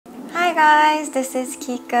Hi guys, this is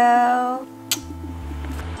Kiko.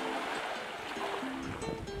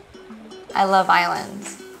 I love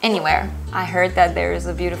islands. Anywhere. I heard that there is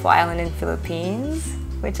a beautiful island in Philippines,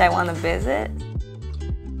 which I want to visit.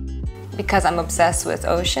 Because I'm obsessed with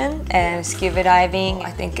ocean and scuba diving,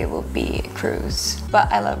 I think it will be a cruise.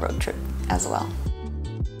 But I love road trip as well.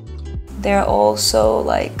 They're also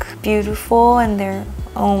like beautiful in their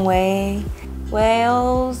own way.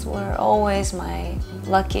 Whales were always my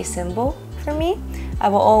lucky symbol for me. I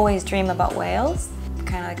will always dream about whales,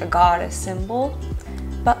 kind of like a goddess symbol.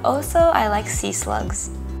 But also I like sea slugs.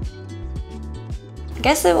 I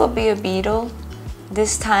guess it will be a beetle.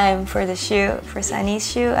 This time for the shoot, for Sunny's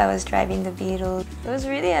shoot, I was driving the Beetle. It was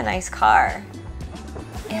really a nice car.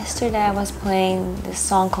 Yesterday I was playing this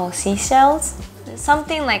song called Seashells. It's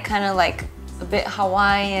something like kind of like a bit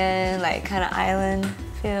Hawaiian, like kind of island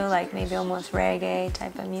feel, like maybe almost reggae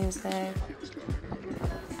type of music.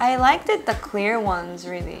 I liked it, the clear ones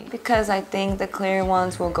really, because I think the clear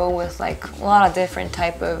ones will go with like a lot of different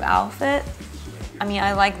type of outfit. I mean,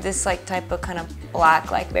 I like this like type of kind of black,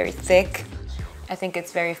 like very thick. I think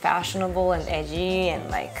it's very fashionable and edgy and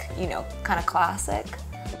like, you know, kind of classic.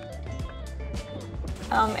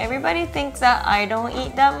 Everybody thinks that I don't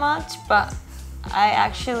eat that much, but I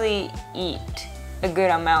actually eat a good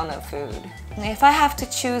amount of food. And if I have to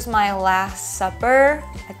choose my last supper,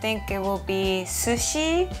 I think it will be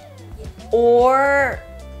sushi or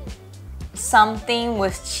something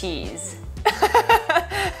with cheese.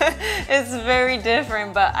 It's very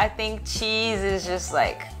different, but I think cheese is just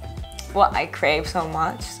like what I crave so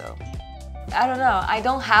much, so I don't know. I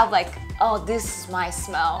don't have like, oh, this is my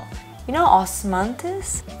smell. You know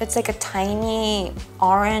osmanthus? It's like a tiny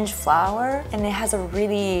orange flower and it has a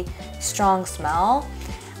really strong smell.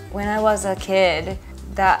 When I was a kid,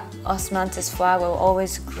 that osmanthus flower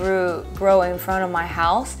always grow in front of my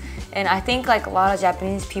house, and I think like a lot of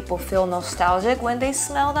Japanese people feel nostalgic when they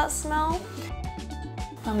smell that smell.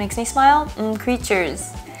 What makes me smile?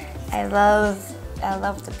 Creatures. I love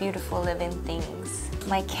the beautiful living things.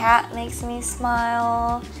 My cat makes me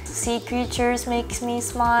smile. Sea creatures makes me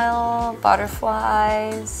smile.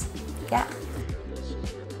 Butterflies. Yeah.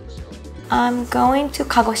 I'm going to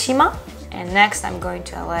Kagoshima, and next I'm going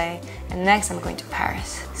to LA, and next I'm going to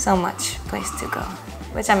Paris. So much place to go,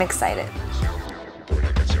 which I'm excited.